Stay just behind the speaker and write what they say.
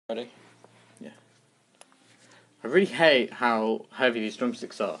Ready? Yeah. I really hate how heavy these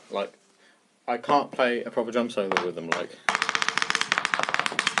drumsticks are. Like, I can't play a proper drum solo with them. Like,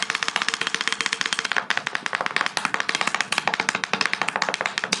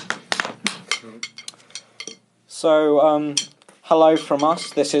 So, hello from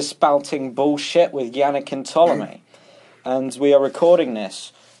us. This is Spouting Bullshit with Janek and Ptolemy. And we are recording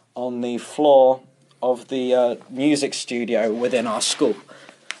this on the floor of the music studio within our school.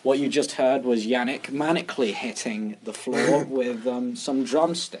 What you just heard was Janek manically hitting the floor with some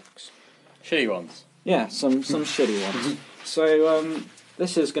drumsticks. shitty ones. Yeah, some shitty ones. So,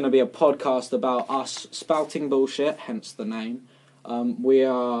 this is going to be a podcast about us spouting bullshit, hence the name. We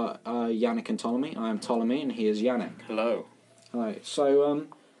are Janek and Ptolemy. I am Ptolemy and he is Janek. Hello. Hello. So,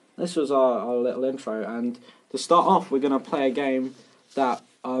 this was our little intro, and to start off, we're going to play a game that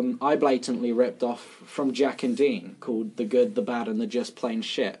I blatantly ripped off from Jack and Dean, called The Good, the Bad, and the Just Plain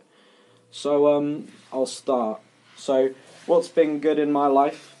Shit. So, I'll start. So, what's been good in my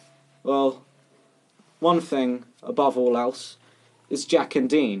life? Well, one thing, above all else, is Jack and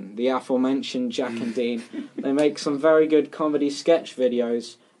Dean, the aforementioned Jack and Dean. They make some very good comedy sketch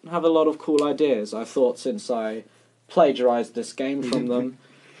videos and have a lot of cool ideas. I thought, since I plagiarised this game from them,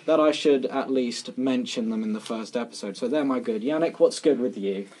 that I should at least mention them in the first episode. So they're my good. Janek, what's good with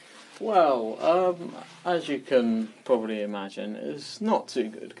you? Well, as you can probably imagine, it's not too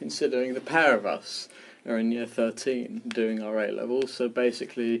good, considering the pair of us are in year 13 doing our A-levels. So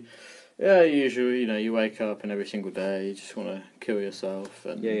basically, yeah, usually, you wake up and every single day you just want to kill yourself.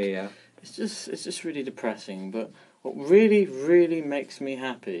 And Yeah. It's just really depressing. But what really, really makes me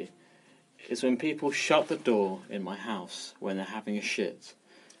happy is when people shut the door in my house when they're having a shit.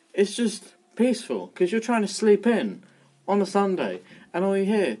 It's just peaceful, because you're trying to sleep in on a Sunday, and all you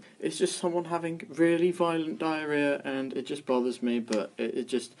hear is just someone having really violent diarrhea, and it just bothers me, but it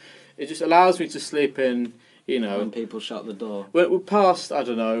just allows me to sleep in, When people shut the door. We're past,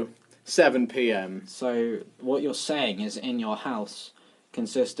 7 p.m. So what you're saying is, in your house,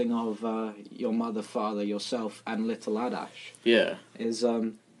 consisting of your mother, father, yourself, and little Adash, Yeah. is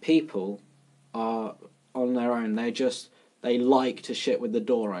people are on their own. They like to shit with the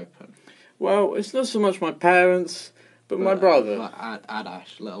door open. Well, it's not so much my parents, but my brother. But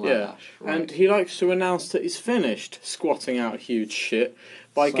Adash, little Yeah, Adash. Right. and he likes to announce that he's finished squatting out huge shit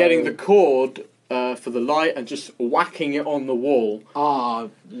by getting the cord for the light and just whacking it on the wall. Ah,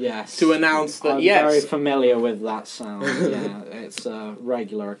 yes. To announce that, I'm yes. very familiar with that sound. Yeah, it's a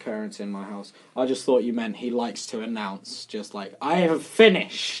regular occurrence in my house. I just thought you meant he likes to announce, just like, I have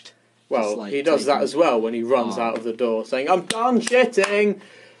finished. Well, like he does that taking- as well when he runs out of the door saying, I'm done shitting!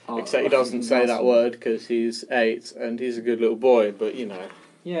 Except he doesn't say that word because he's 8 and he's a good little boy, but Yeah.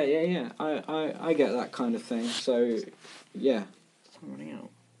 I get that kind of thing. So, yeah. I'm running out.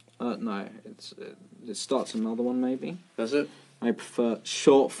 No, it starts another one maybe. Does it? I prefer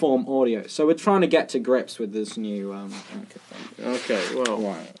short form audio. So we're trying to get to grips with this new microphone. Okay, well.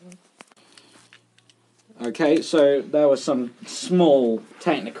 Right. Okay, so there were some small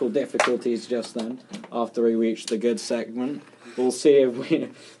technical difficulties just then after we reached the good segment. We'll see if we...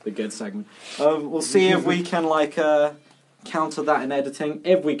 the good segment. We'll see if we can, counter that in editing.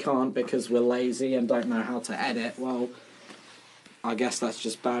 If we can't because we're lazy and don't know how to edit, well, I guess that's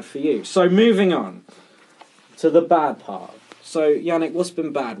just bad for you. So moving on to the bad part. So, Janek, what's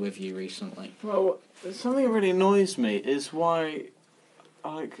been bad with you recently? Well, something that really annoys me is why,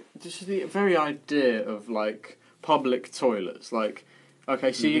 just the very idea of, public toilets.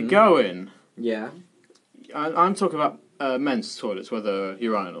 Okay, so you go in... Yeah. I'm talking about men's toilets, whether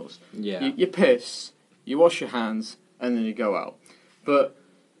urinals. Yeah. You piss, you wash your hands, and then you go out. But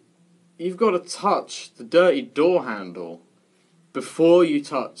you've got to touch the dirty door handle before you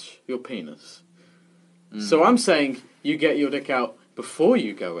touch your penis. So I'm saying you get your dick out before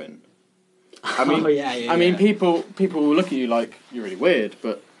you go in. I mean, I mean, people will look at you like you're really weird,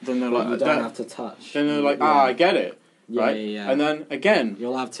 but then they're like, you don't have to touch. Then they're like, I get it. Yeah, right? yeah. And then again,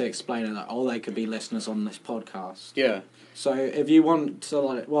 you'll have to explain it. They could be listeners on this podcast. Yeah. So if you want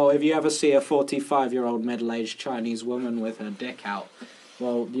to, if you ever see a 45-year-old middle-aged Chinese woman with her dick out,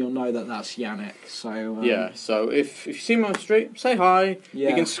 well, you'll know that that's Janek. So yeah. So if you see me on the street, say hi. Yeah.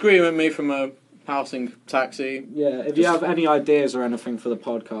 You can scream at me from a passing taxi. Yeah. If you have any ideas or anything for the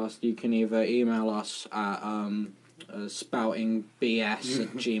podcast, you can either email us at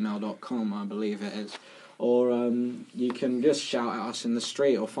spoutingbs@gmail.com, I believe it is. Or you can just shout at us in the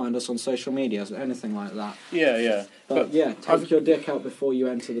street or find us on social media, anything like that. Yeah. But yeah, take your dick out before you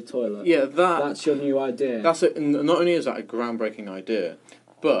enter the toilet. Yeah, that's your new idea. That's it. And not only is that a groundbreaking idea,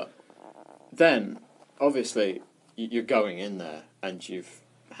 but then, obviously, you're going in there and you've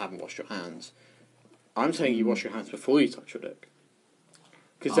haven't washed your hands. I'm saying you wash your hands before you touch your dick.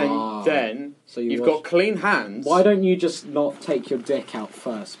 Because then so you've got clean hands. Why don't you just not take your dick out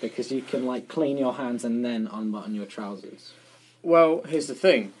first? Because you can, like, clean your hands and then unbutton your trousers. Well, here's the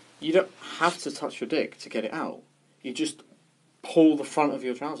thing. You don't have to touch your dick to get it out. You just pull the front of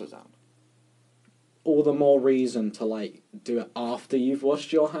your trousers out. All the more reason to, like, do it after you've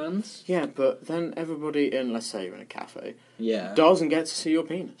washed your hands. Yeah, but then everybody in, let's say you're in a cafe, Yeah, doesn't get to see your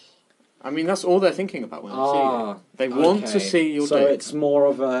penis. I mean, that's all they're thinking about when they see you. They want to see your dick. So it's more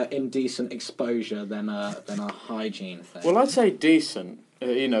of a indecent exposure than a hygiene thing. Well, I'd say decent.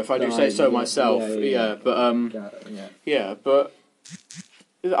 If I do say so myself. But I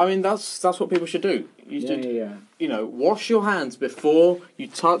mean, that's what people should do. Wash your hands before you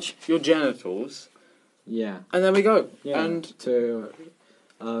touch your genitals. Yeah. And then we go. Yeah. And to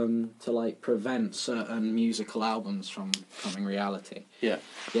like prevent certain musical albums from becoming reality. Yeah.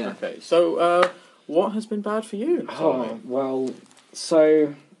 Yeah. Okay. So, what has been bad for you? Oh, well,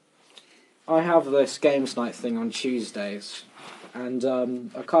 so I have this games night thing on Tuesdays, and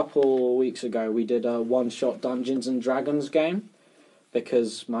a couple weeks ago we did a one-shot Dungeons and Dragons game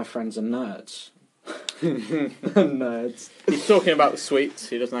because my friends are nerds. Nerds. He's talking about the sweets.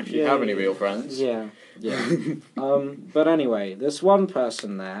 He doesn't actually have any real friends. Yeah. But anyway, there's one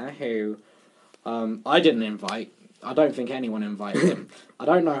person there who I didn't invite. I don't think anyone invited him. I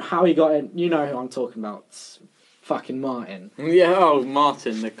don't know how he got in. You know who I'm talking about. It's fucking Martin. Yeah,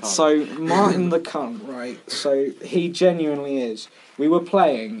 Martin the cunt. So, Martin the cunt, right? So, he genuinely is. We were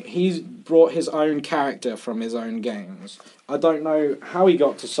playing. He's brought his own character from his own games. I don't know how he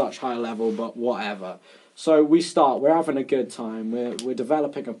got to such high level, but whatever. So, we start. We're having a good time. We're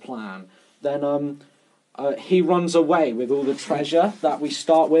developing a plan. Then, he runs away with all the treasure that we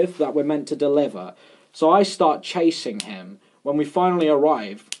start with, that we're meant to deliver. So I start chasing him. When we finally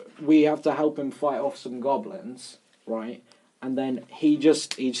arrive, we have to help him fight off some goblins, right? And then he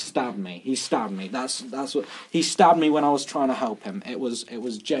stabbed me. He stabbed me. That's what he stabbed me when I was trying to help him. It was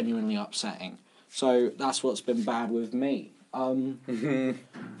genuinely upsetting. So that's what's been bad with me.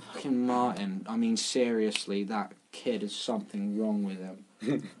 Fucking Martin. I mean, seriously, that kid is something wrong with him.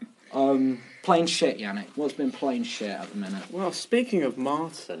 Plain shit, Janek. What's been plain shit at the minute? Well, speaking of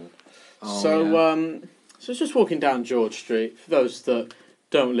Martin, so it's just walking down George Street. For those that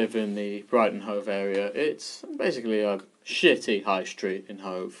don't live in the Brighton Hove area, it's basically a shitty high street in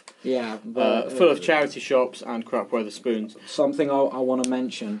Hove. Yeah, full of charity shops and crap Weatherspoons. Something I want to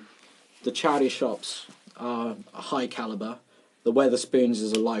mention: the charity shops are a high caliber. The Weatherspoons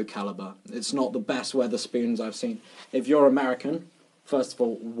is a low caliber. It's not the best Weatherspoons I've seen. If you're American, first of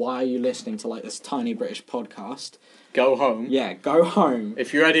all, why are you listening to like this tiny British podcast? Go home. Yeah, go home.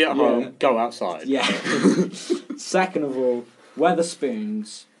 If you're ready at home, go outside. Yeah. Second of all,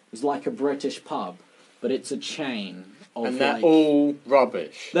 Weatherspoons is like a British pub, but it's a chain. And they're all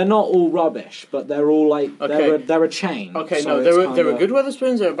rubbish. They're not all rubbish, but they're all like they're a chain. Okay, so there are good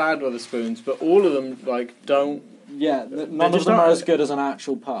Weatherspoons, there are bad Weatherspoons, but all of them don't. Yeah, none of them are as good as an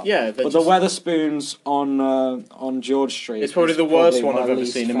actual pub. Yeah, but the Weatherspoons on George Street. It's probably the worst one I've ever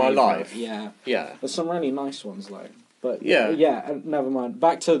seen in my life. Yeah. Yeah. There's some really nice ones though. But yeah, never mind.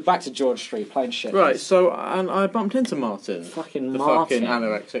 Back to George Street, plain shit. Right. So and I bumped into Martin. Fucking the Martin. fucking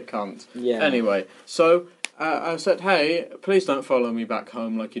anorexic cunt. Yeah. Anyway, so I said, hey, please don't follow me back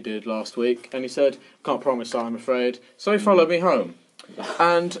home like you did last week. And he said, can't promise that, I'm afraid. So he followed me home.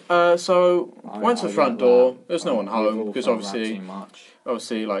 And so went to the front door. There's no one home because obviously,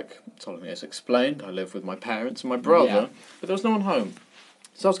 like Ptolemy has explained, I live with my parents and my brother, but there was no one home.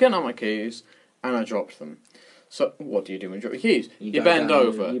 So I was getting out my keys and I dropped them. So what do you do when you drop your keys? You bend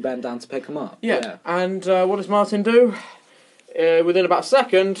over. You bend down to pick them up. Yeah. And what does Martin do? Within about a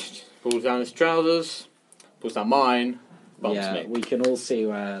second, pulls down his trousers, pulls down mine, bumps me. We can all see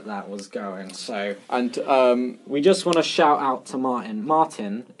where that was going. So, and we just want to shout out to Martin.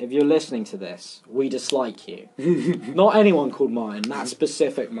 Martin, if you're listening to this, we dislike you. Not anyone called Martin. That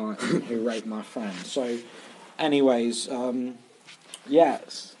specific Martin who raped my friend. So, anyways,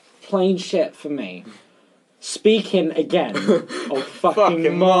 yes, plain shit for me. Speaking again of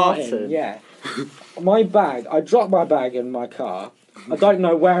fucking Martin. Yeah, my bag. I dropped my bag in my car. I don't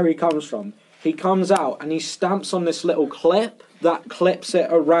know where he comes from. He comes out and he stamps on this little clip that clips it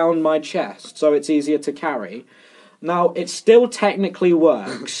around my chest so it's easier to carry. Now, it still technically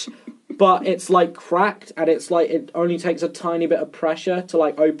works, but it's like cracked and it's like it only takes a tiny bit of pressure to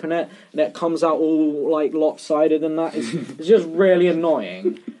like open it and it comes out all like lopsided and that. It's just really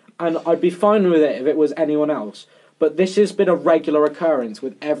annoying. And I'd be fine with it if it was anyone else. but this has been a regular occurrence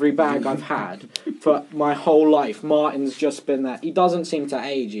with every bag I've had for my whole life. Martin's just been there. He doesn't seem to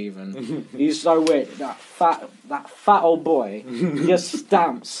age even. He's so weird. That fat old boy just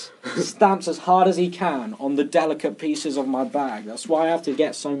stamps as hard as he can on the delicate pieces of my bag. That's why I have to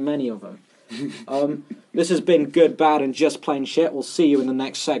get so many of them. This has been good, bad, and just plain shit. We'll see you in the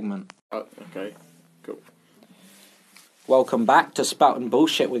next segment. Oh, okay, cool. Welcome back to Spouting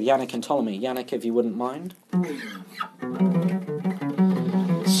Bullshit with Janek and Ptolemy. Janek, if you wouldn't mind.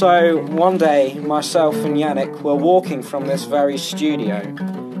 So, one day, myself and Janek were walking from this very studio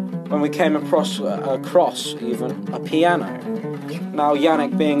when we came across even a piano. Now,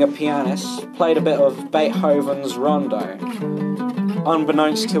 Janek, being a pianist, played a bit of Beethoven's Rondo.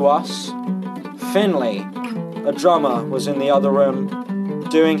 Unbeknownst to us, Finley, a drummer, was in the other room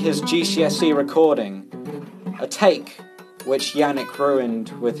doing his GCSE recording, a take which Janek ruined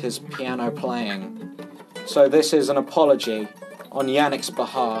with his piano playing. So this is an apology on Janek's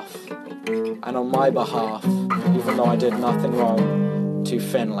behalf and on my behalf, even though I did nothing wrong, to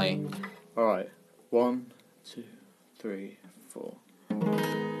Finley. Alright, 1, 2, 3, 4.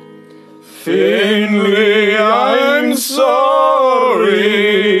 Finley, I'm sorry.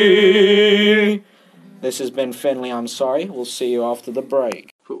 This has been Finley, I'm sorry. We'll see you after the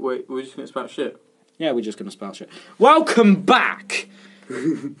break. But wait, we're just going to spout shit? Yeah, we're just going to spout shit. Welcome back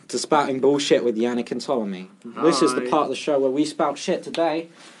to Spouting Bullshit with Janek and Ptolemy. This is the part of the show where we spout shit. Today,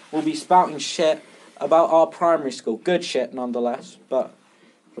 we'll be spouting shit about our primary school. Good shit, nonetheless. But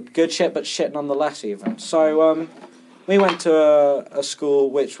good shit, but shit nonetheless, even. So, we went to a school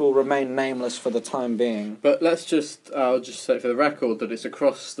which will remain nameless for the time being. But I'll just say for the record that it's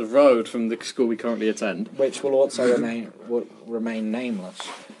across the road from the school we currently attend. Which will also remain nameless.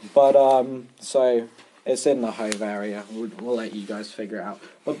 But, so, it's in the Hove area. We'll let you guys figure it out.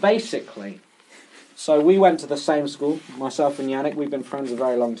 But basically, so we went to the same school, myself and Janek. We've been friends a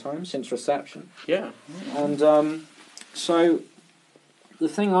very long time, since reception. Yeah. And, so, the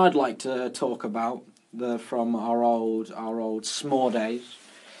thing I'd like to talk about from our old s'more days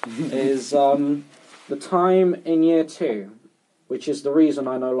is the time in year 2, which is the reason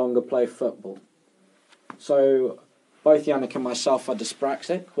I no longer play football. So both Janek and myself are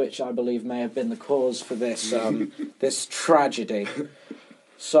dyspraxic, which I believe may have been the cause for this this tragedy.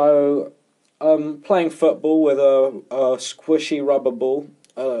 So playing football with a squishy rubber ball,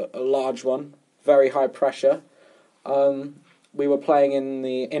 a large one, very high pressure. We were playing in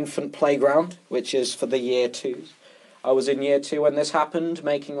the infant playground, which is for the year 2s. I was in year 2 when this happened,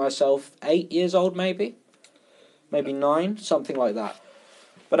 making myself 8 years old, maybe 9, something like that.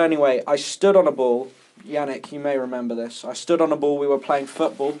 But anyway, I stood on a ball. Janek, you may remember this. I stood on a ball. We were playing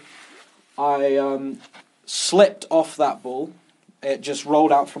football. I slipped off that ball. It just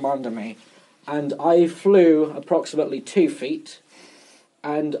rolled out from under me, and I flew approximately 2 feet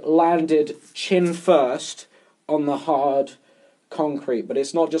and landed chin first on the hard concrete. But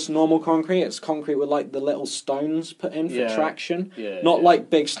it's not just normal concrete, it's concrete with like the little stones put in for traction. Not like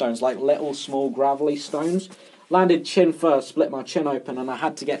big stones, like little small gravelly stones. Landed chin first, split my chin open, and I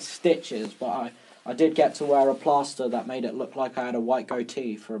had to get stitches, but I did get to wear a plaster that made it look like I had a white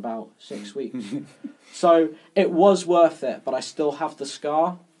goatee for about 6 weeks. So it was worth it, but I still have the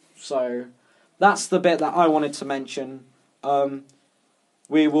scar. So that's the bit that I wanted to mention.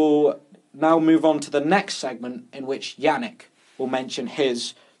 We will now move on to the next segment, in which Janek will mention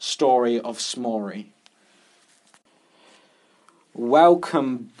his story of s'mory.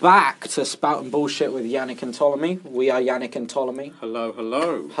 Welcome back to Spouting Bullshit with Janek and Ptolemy. We are Janek and Ptolemy. Hello,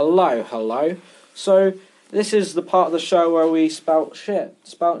 hello. Hello, hello. So, this is the part of the show where we spout shit.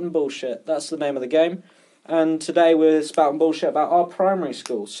 Spouting Bullshit. That's the name of the game. And today we're spouting bullshit about our primary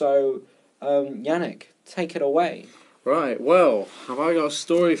school. So, Janek, take it away. Right, well, have I got a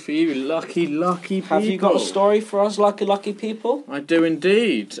story for you, lucky people? Have you got a story for us, lucky people? I do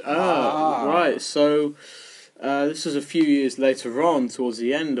indeed. Right, so this is a few years later on, towards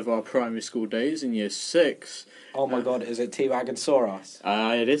the end of our primary school days in year 6. Oh my god, is it Teabag Sauros?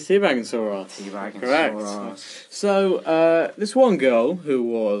 It is Teabag Sauros. Teabag Correct. Sauros. So, this one girl who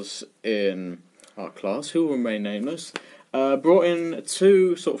was in our class, who will remain nameless, brought in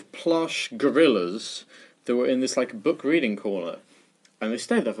 2 sort of plush gorillas that were in this like book reading corner, and they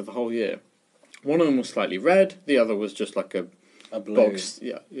stayed there for the whole year. One of them was slightly red, the other was just like a blue. box.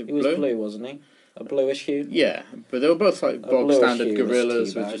 Yeah, he was blue, wasn't he? A bluish hue. Yeah, but they were both like bog standard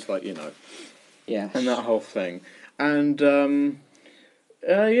gorillas with just like yeah, and that whole thing. And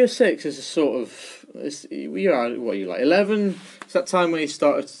year 6 is a sort of we are what are you like 11? It's that time when you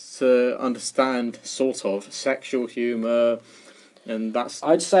started to understand sort of sexual humour, and that's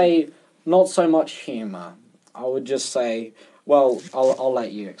I'd say. Not so much humour. I would just say, well, I'll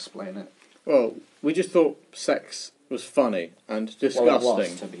let you explain it. Well, we just thought sex was funny and disgusting. Well, it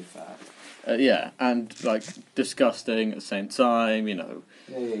was, to be fair. Yeah, and like disgusting at the same time, you know.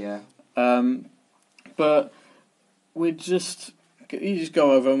 Yeah. But you just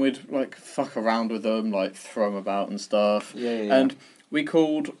go over and we'd like fuck around with them, like throw them about and stuff. Yeah. And we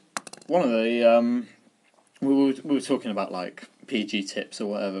called one of the we were talking about like PG tips or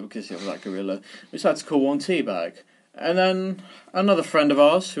whatever because it was like gorilla. We decided to call one teabag, and then another friend of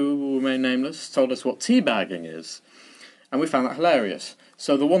ours who will remain nameless told us what teabagging is, and we found that hilarious.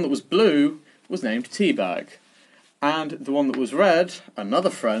 So the one that was blue was named Teabag, and the one that was red,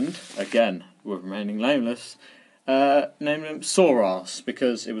 another friend, again we're remaining nameless, named him Sorass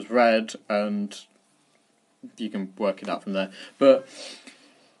because it was red, and you can work it out from there. But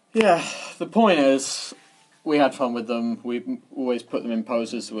yeah, the point is, we had fun with them. We always put them in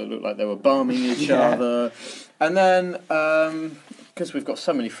poses so it looked like they were bumming each other. And then, because we've got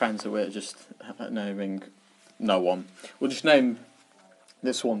so many friends that we're just naming no one, we'll just name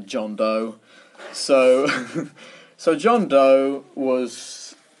this one John Doe. So, so John Doe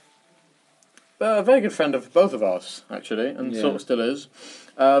was a very good friend of both of us, actually, and sort of still is.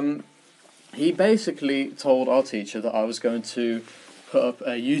 He basically told our teacher that I was going to put up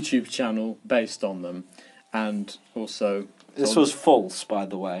a YouTube channel based on them, and also... This was false, by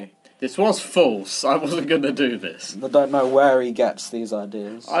the way. This was false. I wasn't going to do this. I don't know where he gets these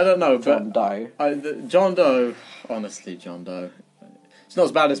ideas. I don't know, John Doe. John Doe, honestly, John Doe. It's not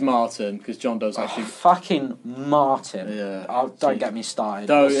as bad as Martin, because John Doe's actually... fucking Martin. Yeah. Oh, don't get me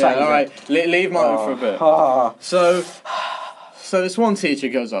started. Alright. Leave Martin for a bit. So this one teacher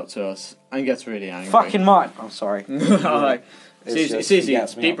goes up to us and gets really angry. Fucking Martin. I'm sorry. Alright. It's easy.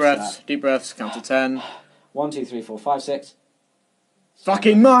 Deep upset. breaths, count to 10. 1, 2, 3, 4, 5, 6.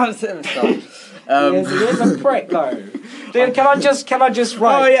 Fucking Martin! He is a prick, though. Dude, can I just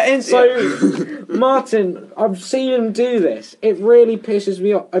write? Oh, yeah, so, Martin, I've seen him do this. It really pisses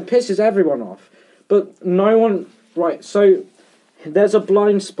me off. It pisses everyone off. But no one... Right, so, there's a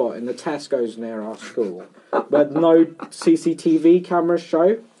blind spot in the Tesco's near our school where no CCTV cameras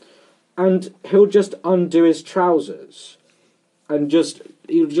show. And he'll just undo his trousers. And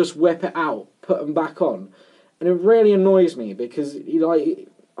he'll just whip it out, put them back on. And it really annoys me because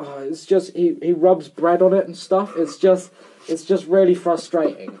it's just he rubs bread on it and stuff. It's just really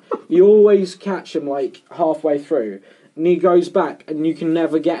frustrating. You always catch him like halfway through, and he goes back, and you can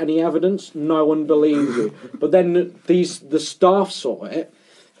never get any evidence. No one believes you. But then the staff saw it.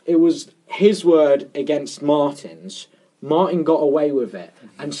 It was his word against Martin's. Martin got away with it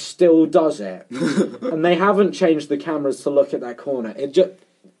and still does it. And they haven't changed the cameras to look at that corner. It just,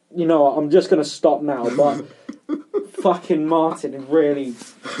 you know, I'm just going to stop now, but fucking Martin really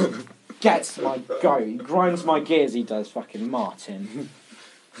gets my goat. He grinds my gears, he does, fucking Martin.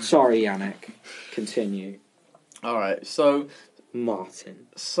 Sorry, Janek. Continue. Alright, so... Martin.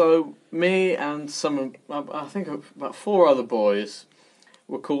 So, me and I think about 4 other boys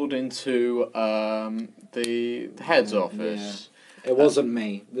were called into the head's office. Yeah. It wasn't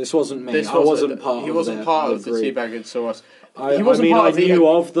me. This wasn't me. I wasn't part of it. He wasn't part of the teabagging source. I knew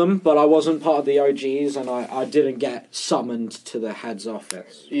of them, but I wasn't part of the OGs, and I didn't get summoned to the head's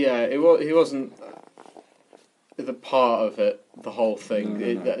office. Yeah, he wasn't the part of it, the whole thing,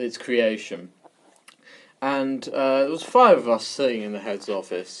 its creation. And there was 5 of us sitting in the head's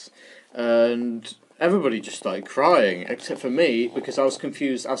office, and everybody just started crying, except for me, because I was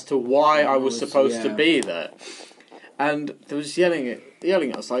confused as to why I was supposed to be there. And they were just yelling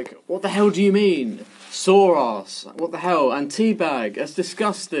at us, like, what the hell do you mean? Sorass, what the hell? And teabag, that's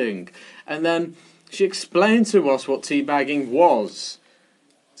disgusting. And then she explained to us what teabagging was.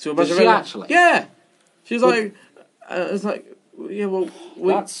 So Did she actually? Yeah. She was like, it's like, yeah, well...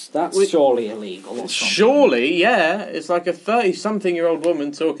 That's surely illegal or something. Surely, yeah. It's like a 30-something-year-old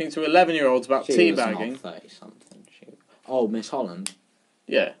woman talking to 11-year-olds about teabagging. She was not 30-something. Oh, Miss Holland?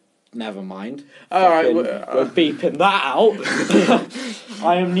 Yeah. Never mind. Alright, we're beeping that out.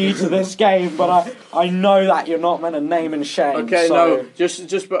 I am new to this game, but I know that you're not meant to name and shame. Okay, so... no,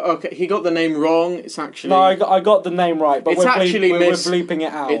 just okay. He got the name wrong. It's actually no, I got the name right, but we're bleeping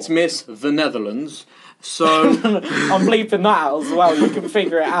it out. It's Miss the Netherlands. So I'm bleeping that out as well. You can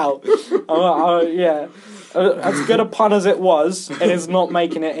figure it out. Yeah, as good a pun as it was, it is not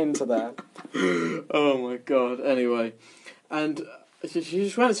making it into there. Oh my god. Anyway, and. She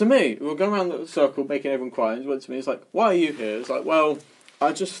just went to me. We were going around the circle, making everyone quiet, and she went to me. It's like, why are you here? It's like, well,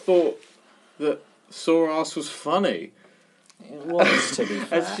 I just thought that Sorass was funny. It was, to be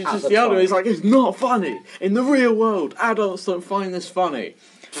fair. And she just yelled at me. It's like, it's not funny. In the real world, adults don't find this funny.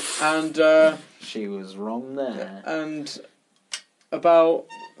 And She was wrong there. And about,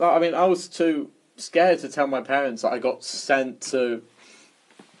 I mean, I was too scared to tell my parents that I got sent to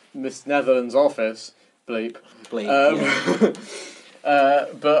Miss Netherlands' office. Bleep. Yeah.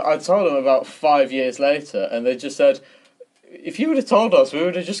 But I told them about 5 years later, and they just said, if you would have told us, we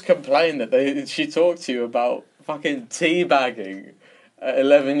would have just complained that she talked to you about fucking teabagging at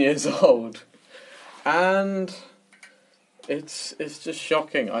 11 years old. And it's just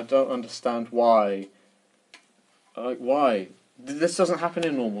shocking. I don't understand why. Like, why? This doesn't happen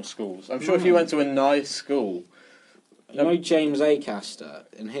in normal schools. I'm sure if you went to a nice school... You know James Acaster?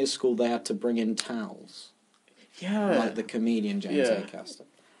 In his school they had to bring in towels. Yeah. Like the comedian James Acaster.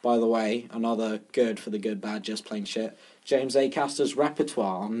 By the way, another good for the good, bad, just plain shit. James Acaster's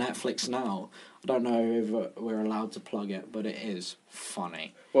repertoire on Netflix now. I don't know if we're allowed to plug it, but it is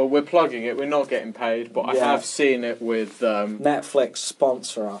funny. Well, we're plugging it. We're not getting paid, but I have seen it with... Netflix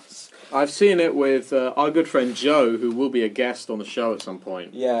sponsor us. I've seen it with our good friend Joe, who will be a guest on the show at some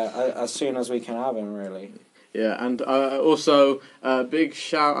point. Yeah, as soon as we can have him, really. Yeah, and also a big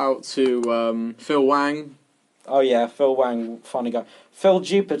shout out to Phil Wang. Oh yeah, Phil Wang, funny guy. Phil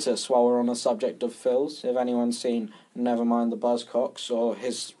Jupitus, while we're on the subject of Phils, if anyone's seen Nevermind the Buzzcocks or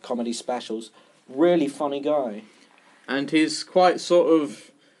his comedy specials, really funny guy. And he's quite sort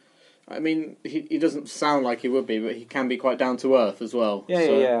of... I mean, he doesn't sound like he would be, but he can be quite down to earth as well.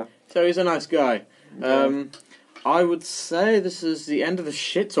 Yeah. So he's a nice guy. Yeah. I would say this is the end of the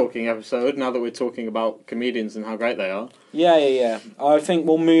shit-talking episode, now that we're talking about comedians and how great they are. Yeah. I think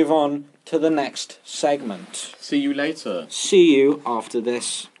we'll move on to the next segment. See you later. See you after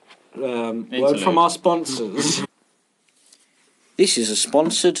this word from our sponsors. This is a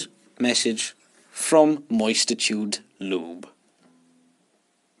sponsored message from Moistitude Lube.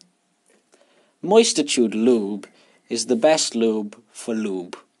 Moistitude Lube is the best lube for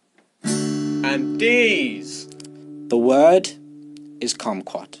lube. And these... The word is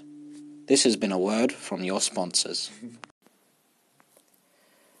kumquat. This has been a word from your sponsors.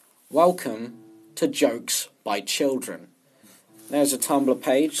 Welcome to Jokes by Children. There's a Tumblr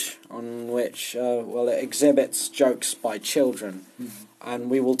page on which, it exhibits jokes by children. And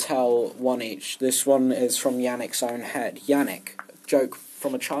we will tell one each. This one is from Yannick's own head. Yannick, joke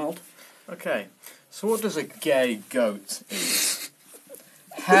from a child? Okay, so what does a gay goat eat?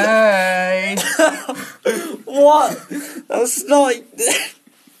 Hey! What? That's not...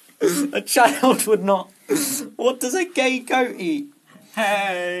 A child would not... What does a gay goat eat?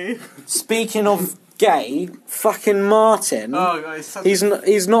 Hey! Speaking of gay, fucking Martin... Oh,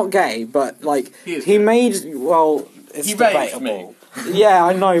 he's not gay, but, like... He made... Well, it's he debatable. Yeah,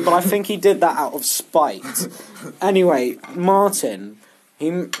 I know, but I think he did that out of spite. Anyway, Martin...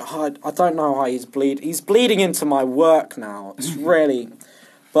 I don't know how he's bleeding. He's bleeding into my work now. It's really...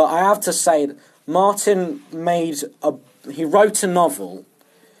 But I have to say, Martin he wrote a novel.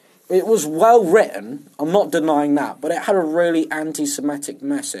 It was well written, I'm not denying that, but it had a really anti-Semitic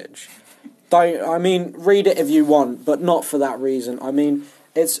message. Read it if you want, but not for that reason. I mean,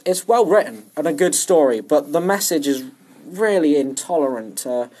 it's well written and a good story, but the message is really intolerant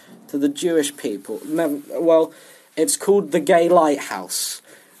to the Jewish people. It's called The Gay Lighthouse.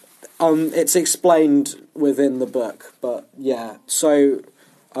 It's explained within the book, but yeah, so...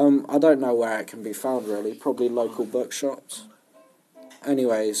 I don't know where it can be found, really. Probably local bookshops.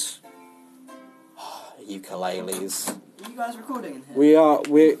 Anyways. Ukuleles. Are you guys recording in here?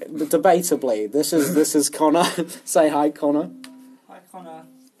 We're debatably. This is Connor. Say hi, Connor. Hi, Connor.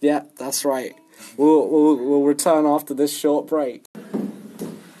 Yeah, that's right. We'll return after this short break.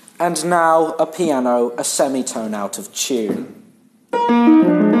 And now, a piano, a semitone out of tune.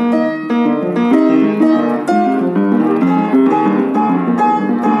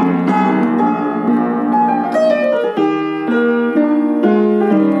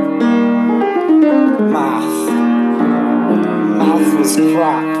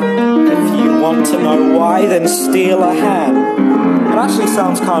 Crap. If you want to know why, then steal a hen. It actually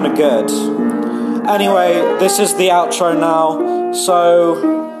sounds kind of good. Anyway, this is the outro now. So,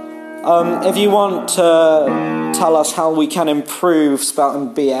 if you want to tell us how we can improve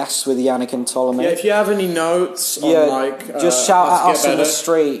spouting BS with Yannick and Ptolemy, yeah, if you have any notes, just shout at us in the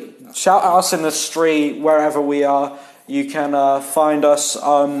street. Shout at us in the street wherever we are. You can find us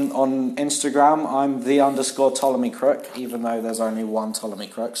on Instagram. I'm _Ptolemy Crook, even though there's only one Ptolemy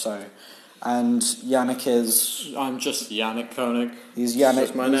Crook, so And Janek is... I'm just Janek Koenig. He's Janek.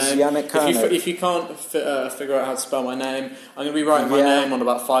 That's my he's name. Janek Koenig. If you can't figure out how to spell my name, I'm going to be writing my name on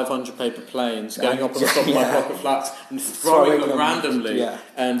about 500 paper planes, going up on the top of my pocket flats and throwing them randomly. Yeah.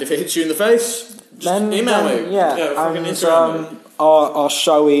 And if it hits you in the face, just email me. Yeah. And our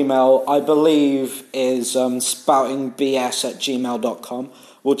show email, I believe, is spoutingbs@gmail.com.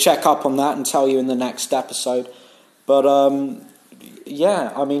 We'll check up on that and tell you in the next episode. But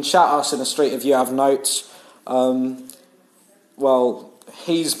yeah, I mean, shout us in the street if you have notes. Well,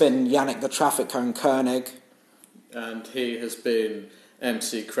 he's been Janek the Traffic Cone Koenig. And he has been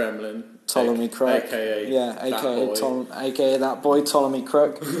MC Kremlin. Ptolemy Crook. AKA that boy, Ptolemy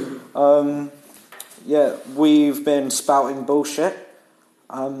Crook. Yeah, we've been spouting bullshit.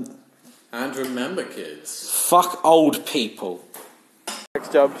 And remember, kids. Fuck old people.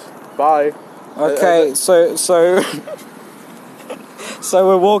 Next jobs. Bye. Okay, so so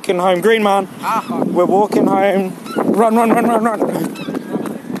we're walking home. Green man. We're walking home. Run.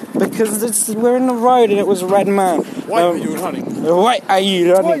 Because we're in the road and it was a red man. Why are you running? Why are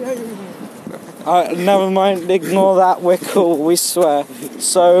you running? Never mind, ignore that, we're cool, we swear.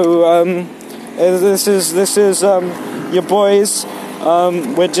 So, this is your boys.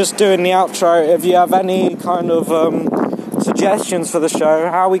 We're just doing the outro. If you have any kind of suggestions for the show,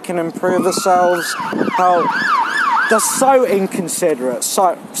 how we can improve ourselves, how... They're so inconsiderate.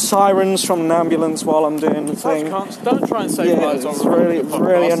 Sirens from an ambulance while I'm doing the thing. Don't try and save lives on it's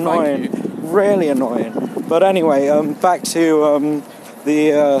really annoying. Really annoying. But anyway, back to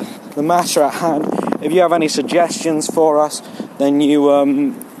the matter at hand. If you have any suggestions for us, then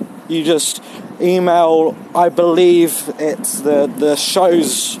you just email. I believe it's the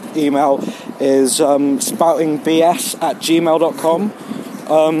show's email is spoutingbs@gmail.com,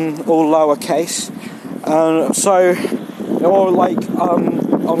 all lowercase. So, or like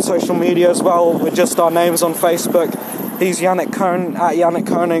on social media as well, with just our names on Facebook. He's Janek Koenig at Janek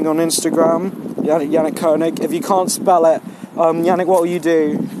Koenig on Instagram. Janek Koenig. If you can't spell it, Janek, what will you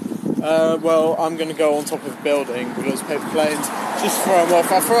do? Well, I'm going to go on top of a building with those paper planes. Just throw them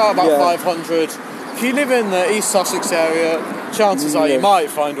off. I'll throw out about 500. If you live in the East Sussex area, chances are you might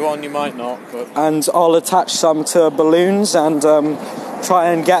find one, you might not. But. And I'll attach some to balloons and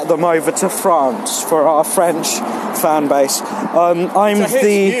try and get them over to France for our French fan base. I'm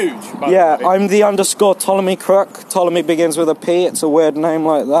huge, I'm the _ Ptolemy Crook. Ptolemy begins with a P. It's a weird name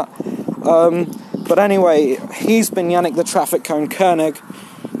like that. But anyway, he's been Janek the Traffic Cone Koenig.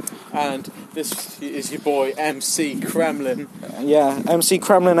 And this is your boy MC Kremlin. Yeah, MC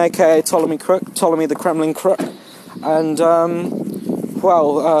Kremlin, aka Ptolemy Crook, Ptolemy the Kremlin Crook. And I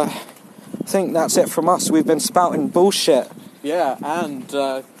think that's it from us. We've been spouting bullshit. Yeah, and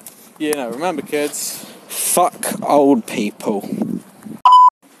remember, kids. Fuck old people.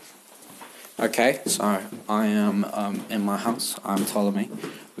 Okay, so I am in my house. I'm Ptolemy.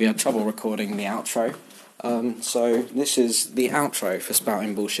 We had trouble recording the outro. So this is the outro for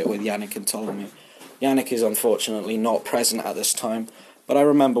Spouting Bullshit with Janek and Ptolemy. Janek is unfortunately not present at this time, but I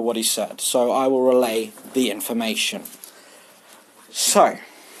remember what he said, so I will relay the information. So,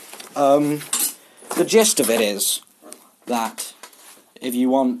 the gist of it is that if you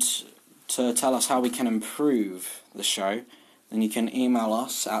want to tell us how we can improve the show, then you can email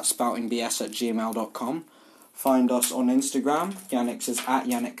us at spoutingbs@gmail.com. Find us on Instagram. Janek's is at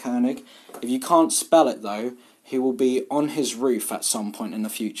Janek Koenig. If you can't spell it though, he will be on his roof at some point in the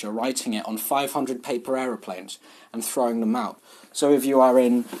future, writing it on 500 paper aeroplanes and throwing them out. So if you are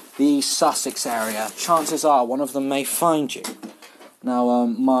in the East Sussex area, chances are one of them may find you. Now,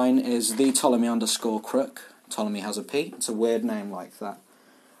 mine is the Ptolemy _ Crook. Ptolemy has a P. It's a weird name like that.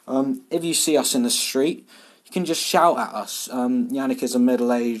 If you see us in the street, you can just shout at us. Janek is a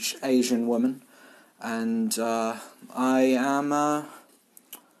middle-aged Asian woman. And I am,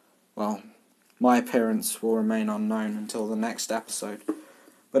 my appearance will remain unknown until the next episode.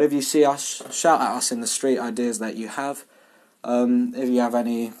 But if you see us, shout at us in the street, ideas that you have. If you have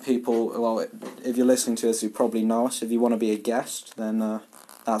any people, if you're listening to us, you probably know us. If you want to be a guest, then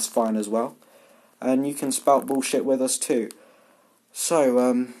that's fine as well. And you can spout bullshit with us too.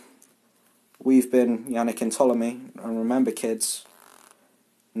 So, we've been Janek and Ptolemy. And remember, kids,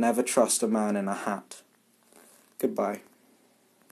 never trust a man in a hat. Goodbye.